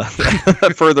 but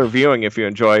further viewing if you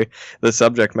enjoy the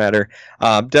subject matter.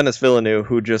 Denis Villeneuve,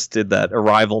 who just did that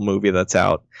Arrival movie that's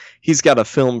out, he's got a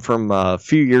film from a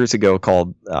few years ago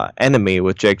called Enemy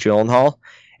with Jake Gyllenhaal,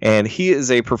 and he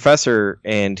is a professor,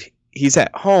 and he's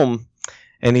at home,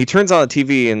 and he turns on the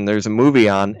TV, and there's a movie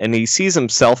on, and he sees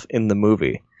himself in the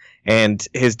movie, and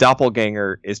his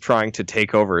doppelganger is trying to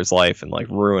take over his life and like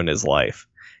ruin his life,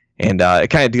 and it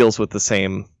kind of deals with the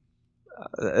same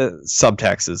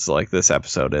subtext as like this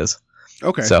episode is.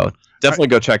 Okay, so definitely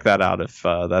go check that out if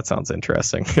that sounds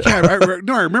interesting. I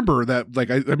remember that. Like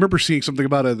I remember seeing something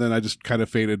about it, and then I just kind of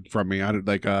faded from me.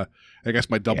 I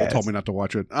guess my double told me not to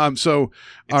watch it. So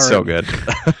it's so good.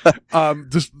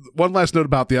 Just one last note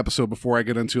about the episode before I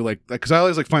get into because I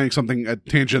always like finding something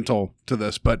tangential to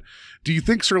this. But do you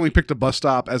think Serling picked a bus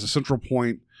stop as a central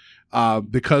point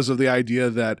because of the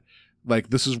idea that like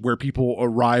this is where people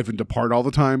arrive and depart all the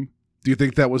time? Do you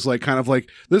think that was like kind of like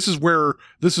this is where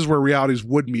realities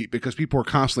would meet because people are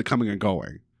constantly coming and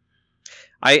going?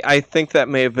 I think that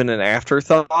may have been an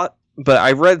afterthought. But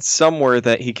I read somewhere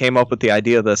that he came up with the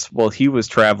idea of this while he was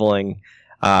traveling.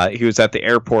 He was at the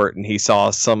airport and he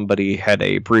saw somebody had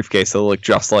a briefcase that looked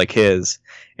just like his.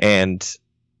 And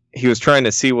he was trying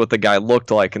to see what the guy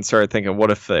looked like and started thinking,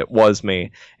 what if it was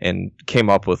me? And came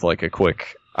up with like a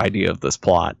quick idea of this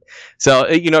plot. So,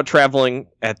 traveling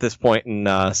at this point in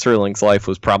Serling's life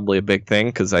was probably a big thing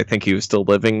because I think he was still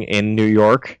living in New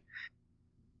York.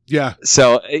 Yeah.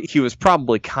 So he was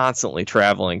probably constantly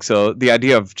traveling. So the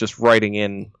idea of just writing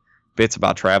in bits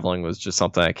about traveling was just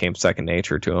something that came second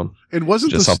nature to him. And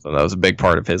wasn't Just something that was a big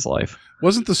part of his life.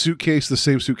 Wasn't the suitcase the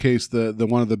same suitcase, the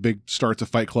one of the big starts of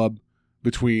Fight Club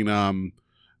between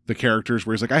the characters,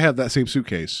 where he's like, I have that same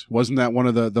suitcase? Wasn't that one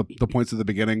of the points at the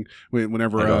beginning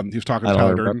whenever he was talking to I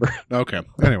Tyler don't Durden? remember. Okay.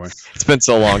 Anyway. It's been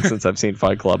so long since I've seen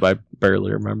Fight Club, I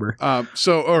barely remember.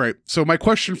 So, all right. So my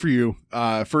question for you,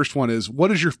 first one is,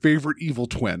 what is your favorite evil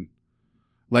twin?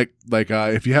 Like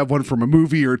if you have one from a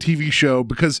movie or a TV show,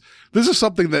 because this is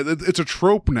something that it's a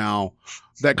trope now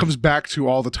that comes back to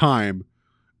all the time.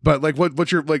 But like,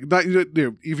 what's your, like, not, you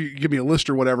know, if you give me a list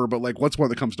or whatever, but like, what's one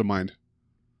that comes to mind?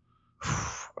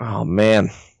 Oh man,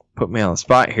 put me on the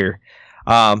spot here.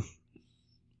 Like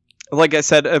I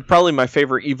said, probably my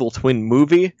favorite evil twin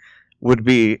movie would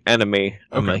be Enemy.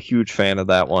 I'm a huge fan of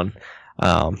that one.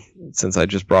 Since I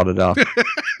just brought it up,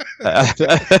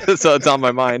 so it's on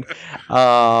my mind.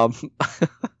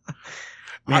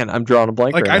 Man, I'm drawing a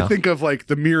blank Like, right now. I think of like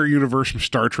the mirror universe from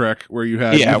Star Trek, where you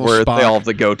had evil where Spock. they all have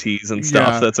the goatees and stuff.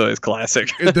 Yeah. That's always classic.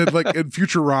 And then, like in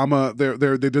Futurama,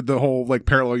 they did the whole like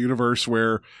parallel universe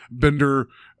where Bender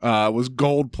was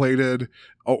gold plated,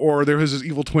 or there was this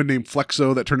evil twin named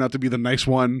Flexo that turned out to be the nice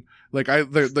one. Like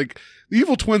the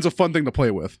evil twin's a fun thing to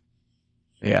play with.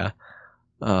 Yeah.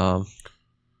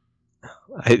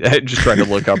 I just tried to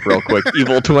look up real quick.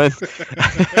 Evil twin.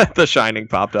 The Shining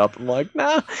popped up. I'm like,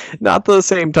 nah, not the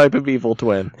same type of evil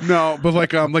twin. No, but like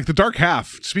the Dark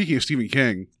Half. Speaking of Stephen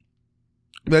King,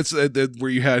 that's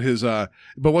where you had his but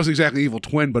it wasn't exactly evil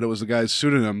twin, but it was the guy's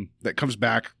pseudonym that comes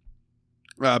back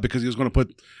because he was going to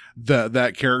put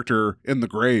that character in the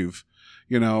grave,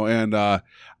 you know. And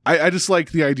I just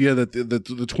like the idea that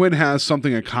the twin has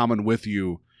something in common with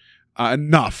you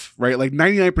enough, right? Like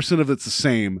 99% of it's the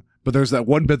same, but there's that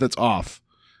one bit that's off.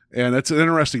 And that's an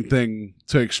interesting thing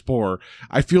to explore.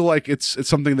 I feel like it's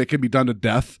something that can be done to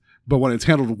death, but when it's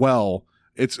handled well,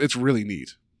 it's really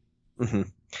neat. Mm-hmm.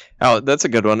 Oh, that's a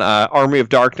good one. Army of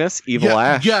Darkness, Evil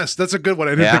Ash. Yes, that's a good one.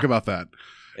 I didn't think about that.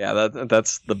 Yeah,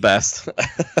 that's the best.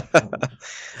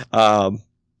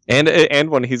 And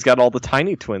when he's got all the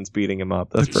tiny twins beating him up,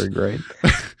 that's pretty great.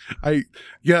 I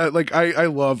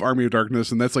love Army of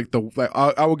Darkness, and that's like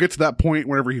I will get to that point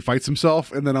whenever he fights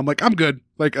himself, and then I'm like, I'm good.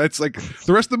 Like it's like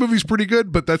the rest of the movie's pretty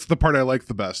good, but that's the part I like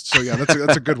the best. So yeah,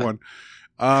 that's a good one.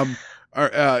 And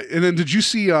then did you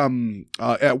see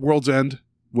at World's End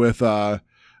with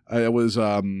it was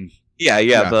the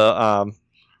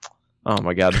oh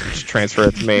my god, just transfer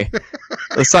it to me.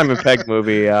 The Simon Pegg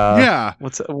movie.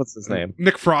 What's his name?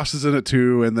 Nick Frost is in it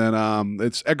too, and then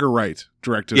it's Edgar Wright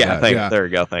directed. There we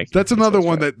go. Thank you. That's another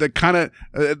one that kind of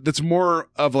that's more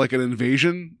of like an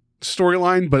invasion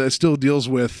storyline, but it still deals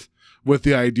with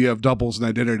the idea of doubles and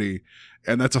identity,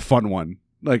 and that's a fun one.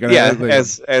 Like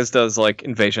as does like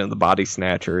Invasion of the Body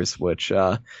Snatchers, which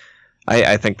I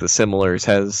think The Similars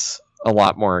has a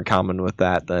lot more in common with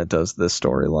that than it does this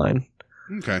storyline.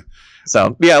 Okay.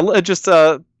 So yeah, just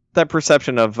that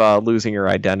perception of losing your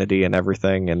identity and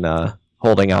everything, and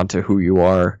holding on to who you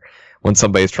are when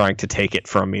somebody's trying to take it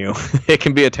from you. It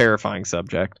can be a terrifying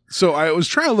subject. So I was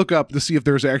trying to look up to see if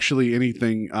there's actually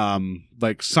anything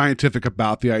like scientific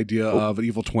about the idea of an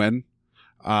evil twin.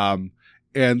 And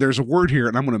there's a word here,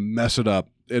 and I'm going to mess it up.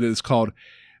 It is called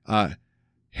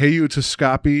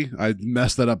heutoscopy. I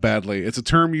messed that up badly. It's a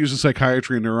term used in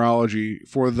psychiatry and neurology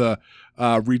for the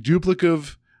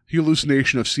reduplicative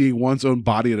hallucination of seeing one's own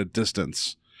body at a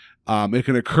distance. It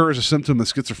can occur as a symptom of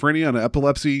schizophrenia and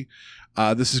epilepsy.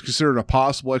 This is considered a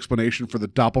possible explanation for the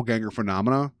doppelganger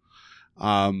phenomena.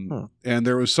 And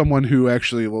there was someone who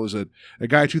actually, a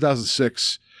guy in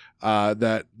 2006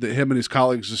 that him and his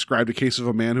colleagues described a case of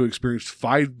a man who experienced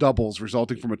 5 doubles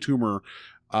resulting from a tumor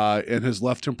in his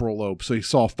left temporal lobe. So he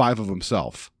saw 5 of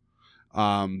himself.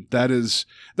 That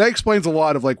explains a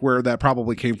lot of like where that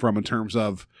probably came from in terms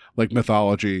of like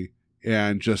mythology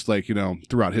and just like, you know,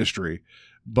 throughout history.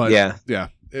 But yeah,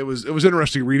 it was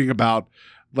interesting reading about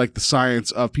like the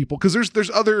science of people, because there's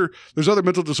other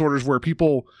mental disorders where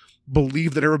people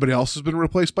believe that everybody else has been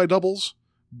replaced by doubles,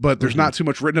 but there's not too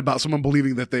much written about someone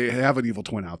believing that they have an evil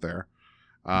twin out there.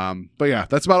 But yeah,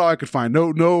 that's about all I could find.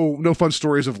 No fun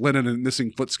stories of linen and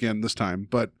missing foot skin this time,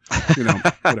 but you know,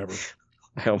 whatever.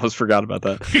 I almost forgot about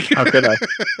that. How could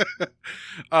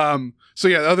I? So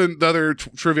yeah, the other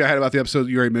trivia I had about the episode,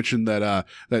 you already mentioned that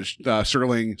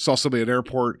Serling saw somebody at an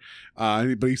airport,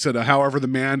 but he said, however, the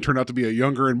man turned out to be a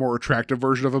younger and more attractive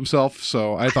version of himself.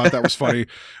 So I thought that was funny.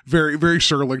 Very, very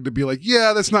Serling to be like,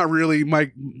 yeah, that's not really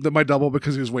my double,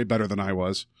 because he was way better than I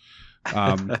was.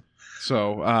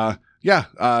 So yeah,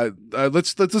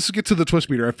 let's get to the twist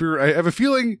meter. I have a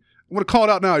feeling I'm going to call it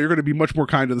out now. You're going to be much more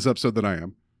kind to this episode than I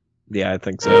am. Yeah, I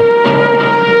think so.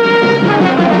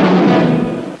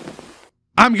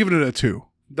 I'm giving it a 2.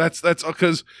 That's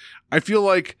because I feel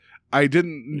like I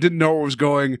didn't know where it was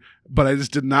going, but I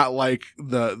just did not like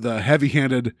the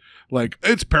heavy-handed, like,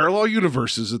 it's parallel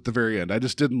universes at the very end. I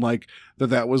just didn't like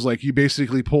that was like you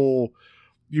basically pull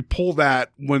that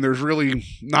when there's really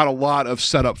not a lot of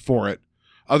setup for it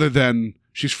other than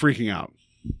she's freaking out.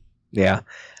 Yeah.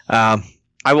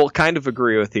 I will kind of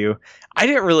agree with you. I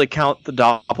didn't really count the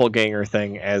doppelganger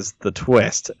thing as the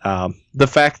twist. The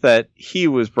fact that he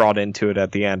was brought into it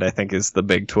at the end, I think, is the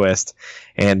big twist.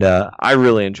 And I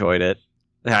really enjoyed it.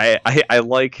 I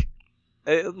like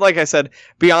I said,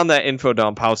 beyond that info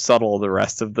dump, how subtle the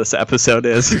rest of this episode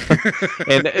is.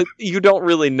 And you don't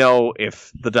really know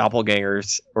if the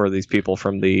doppelgangers or these people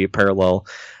from the parallel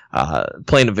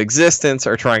plane of existence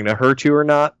are trying to hurt you or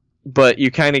not. But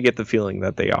you kind of get the feeling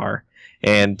that they are.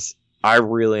 And I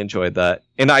really enjoyed that.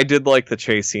 And I did like the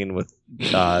chase scene with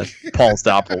Paul's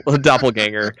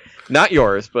doppelganger. Not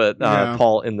yours, but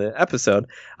Paul in the episode,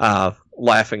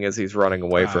 laughing as he's running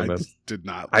away from him. Did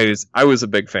not. I was a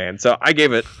big fan. So I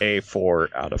gave it a 4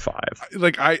 out of 5.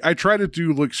 Like I try to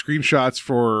do like screenshots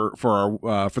for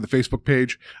our for the Facebook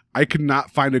page. I could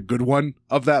not find a good one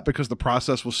of that because the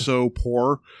process was so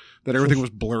poor that everything was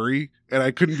blurry, and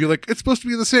I couldn't be like, it's supposed to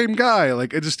be the same guy.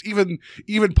 Like, it just even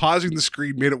pausing the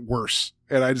screen made it worse,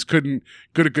 and I just couldn't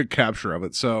get a good capture of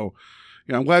it. So,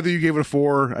 I'm glad that you gave it a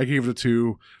 4. I gave it a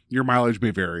 2. Your mileage may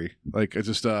vary. Like, it's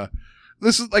just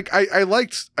this is like I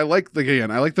liked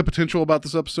the potential about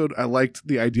this episode. I liked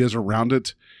the ideas around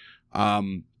it.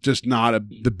 Just not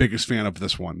the biggest fan of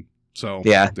this one. So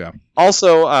yeah.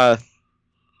 Also, I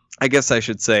guess I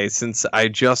should say, since I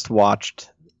just watched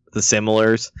The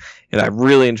Similars, and I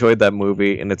really enjoyed that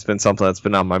movie, and it's been something that's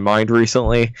been on my mind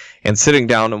recently, and sitting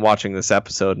down and watching this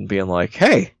episode and being like,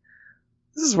 hey,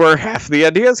 this is where half the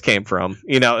ideas came from.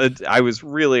 I was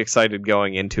really excited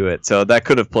going into it, so that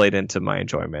could have played into my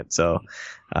enjoyment. So,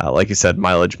 like you said,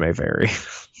 mileage may vary.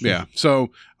 Yeah.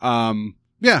 So, and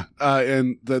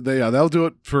they'll do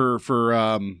it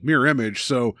for Mirror Image.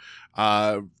 So,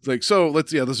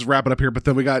 let's wrap it up here. But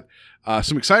then we got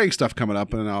some exciting stuff coming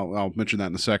up, and I'll mention that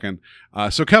in a second.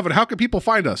 So, Kevin, how can people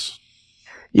find us?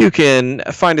 You can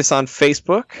find us on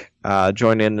Facebook.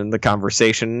 Join in the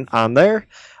conversation on there.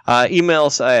 Email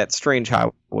us at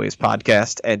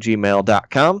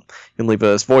strangehighwayspodcast@gmail.com. You can leave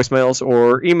us voicemails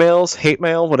or emails, hate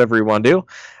mail, whatever you want to do.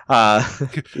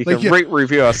 You can rate,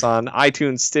 review us on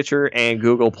iTunes, Stitcher, and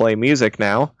Google Play Music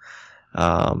now.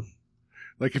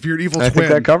 Like if you're an evil twin, I think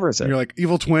that covers it. You're like,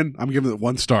 evil twin, I'm giving it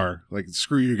 1 star. Like,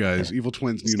 screw you guys. Evil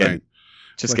twins unite.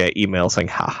 Just get emails saying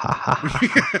ha ha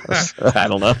ha. I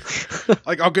don't know.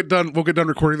 Like, we'll get done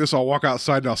recording this, I'll walk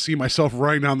outside and I'll see myself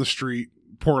running down the street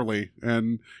poorly,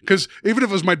 and because even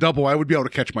if it was my double, I would be able to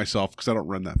catch myself because I don't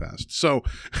run that fast. So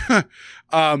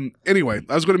anyway,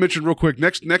 I was going to mention real quick,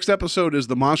 next episode is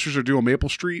The Monsters Are Due on Maple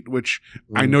Street, which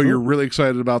I know you're really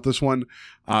excited about this one.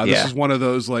 This is one of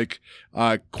those like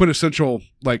quintessential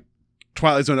like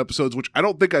Twilight Zone episodes, which I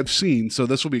don't think I've seen, so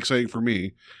this will be exciting for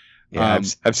me. Yeah,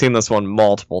 I've seen this one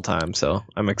multiple times, so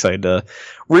I'm excited to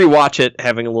rewatch it,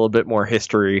 having a little bit more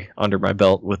history under my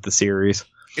belt with the series.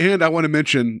 And I want to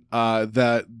mention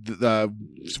that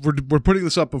we're putting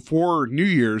this up before New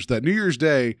Year's. That New Year's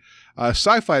Day,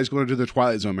 Sci-Fi is going to do the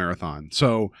Twilight Zone marathon.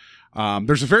 So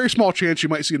there's a very small chance you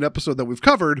might see an episode that we've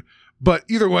covered. But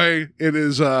either way, it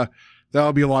is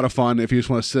that'll be a lot of fun if you just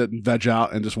want to sit and veg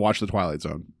out and just watch the Twilight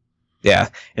Zone. Yeah,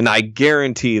 and I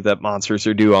guarantee that Monsters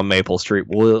Are Due on Maple Street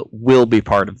will be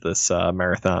part of this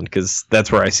marathon, because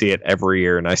that's where I see it every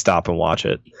year, and I stop and watch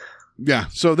it. Yeah,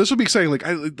 so this will be exciting.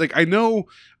 I know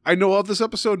of this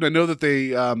episode, and I know that they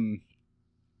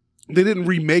didn't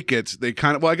remake it. They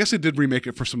I guess they did remake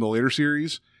it for some of the later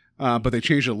series, but they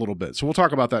changed it a little bit. So we'll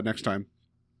talk about that next time.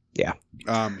 Yeah.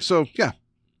 So yeah,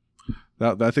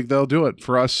 I think that'll do it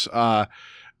for us.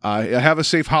 Have a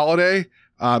safe holiday.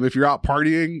 If you're out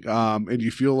partying and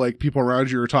you feel like people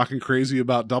around you are talking crazy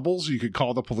about doubles, you can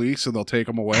call the police and they'll take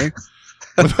them away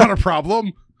without a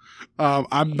problem.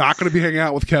 I'm not going to be hanging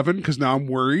out with Kevin because now I'm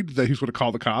worried that he's going to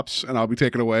call the cops and I'll be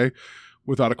taken away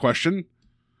without a question.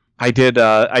 I did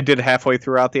halfway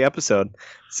throughout the episode,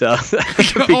 so be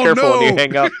careful when you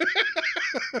hang up.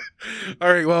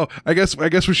 All right, well, I guess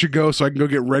we should go so I can go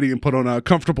get ready and put on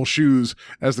comfortable shoes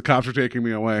as the cops are taking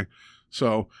me away.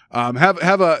 So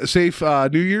have a safe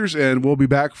New Year's, and we'll be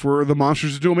back for The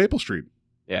Monsters Are Due on Maple Street.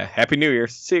 Yeah, Happy New Year.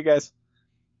 See you guys.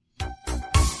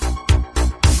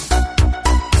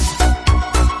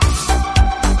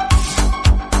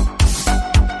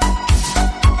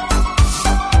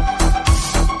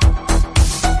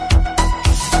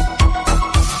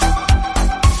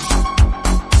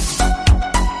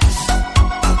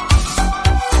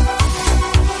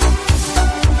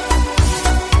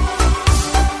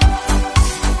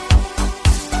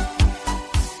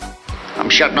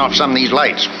 shutting off some of these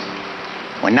lights.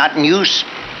 When not in use,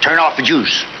 turn off the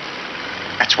juice.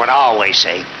 That's what I always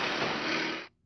say.